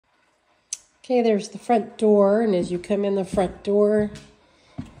Okay, there's the front door, and as you come in the front door,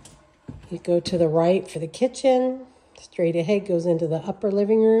 you go to the right for the kitchen. Straight ahead goes into the upper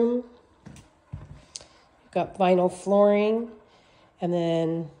living room. You've got vinyl flooring and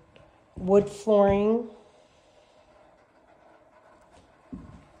then wood flooring.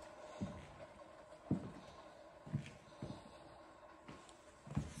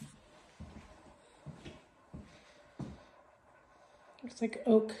 Looks like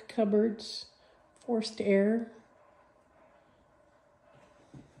oak cupboards, forced air.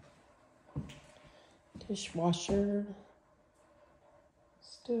 Dishwasher,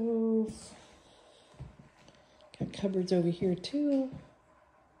 stove. Got cupboards over here too.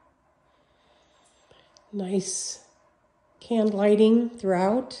 Nice canned lighting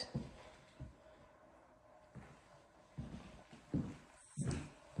throughout.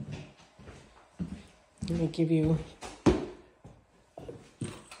 Let me give you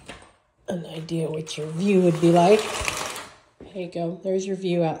an idea what your view would be like. There you go. There's your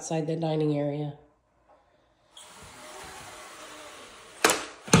view outside the dining area.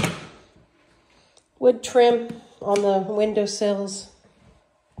 Wood trim on the windowsills.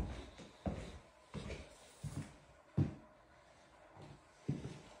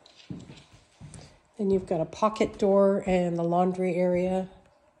 Then you've got a pocket door and the laundry area.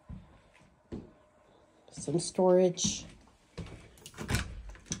 Some storage.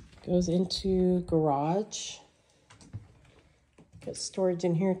 Goes into garage. Got storage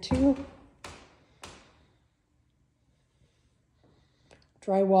in here too.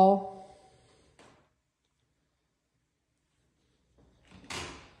 Drywall.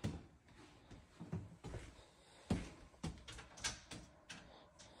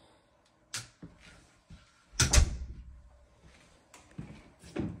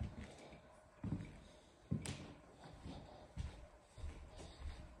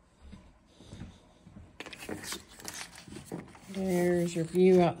 There's your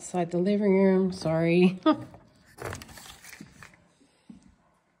view outside the living room. Sorry. I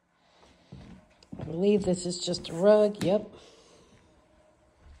believe this is just a rug. Yep.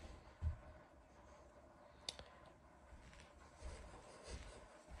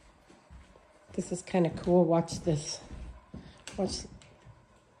 This is kind of cool. Watch this. Watch.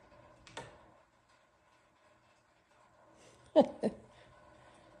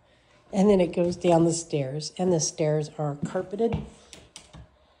 And then it goes down the stairs, and the stairs are carpeted.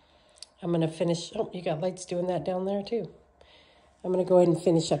 I'm gonna finish, oh, you got lights doing that down there too. I'm gonna go ahead and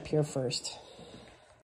finish up here first.